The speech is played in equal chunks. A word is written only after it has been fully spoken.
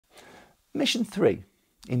Mission 3,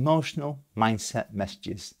 emotional mindset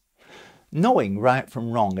messages. Knowing right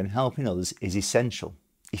from wrong and helping others is essential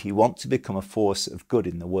if you want to become a force of good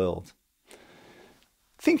in the world.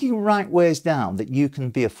 Thinking right ways down that you can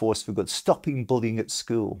be a force for good, stopping bullying at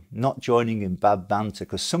school, not joining in bad banter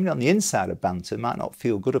because somebody on the inside of banter might not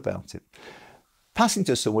feel good about it. Passing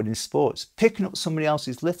to someone in sports, picking up somebody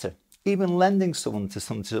else's litter, even lending someone to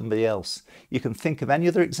somebody else. You can think of any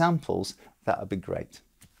other examples, that would be great.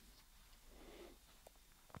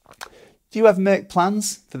 Do you ever make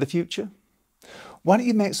plans for the future? Why don't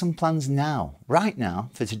you make some plans now, right now,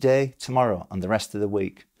 for today, tomorrow and the rest of the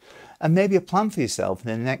week? And maybe a plan for yourself in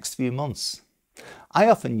the next few months. I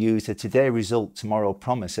often use a today result, tomorrow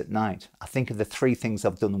promise at night. I think of the 3 things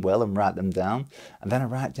I've done well and write them down. And then I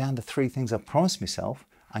write down the 3 things I've promised myself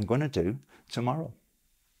I'm going to do tomorrow.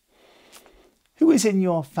 Who is in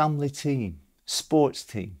your family team, sports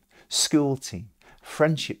team, school team,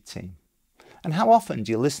 friendship team? And how often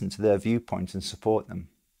do you listen to their viewpoint and support them?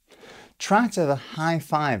 Try to have a high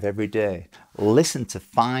 5 every day. Listen to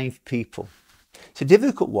 5 people. It's a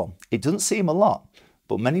difficult one. It doesn't seem a lot,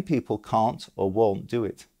 but many people can't or won't do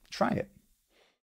it. Try it.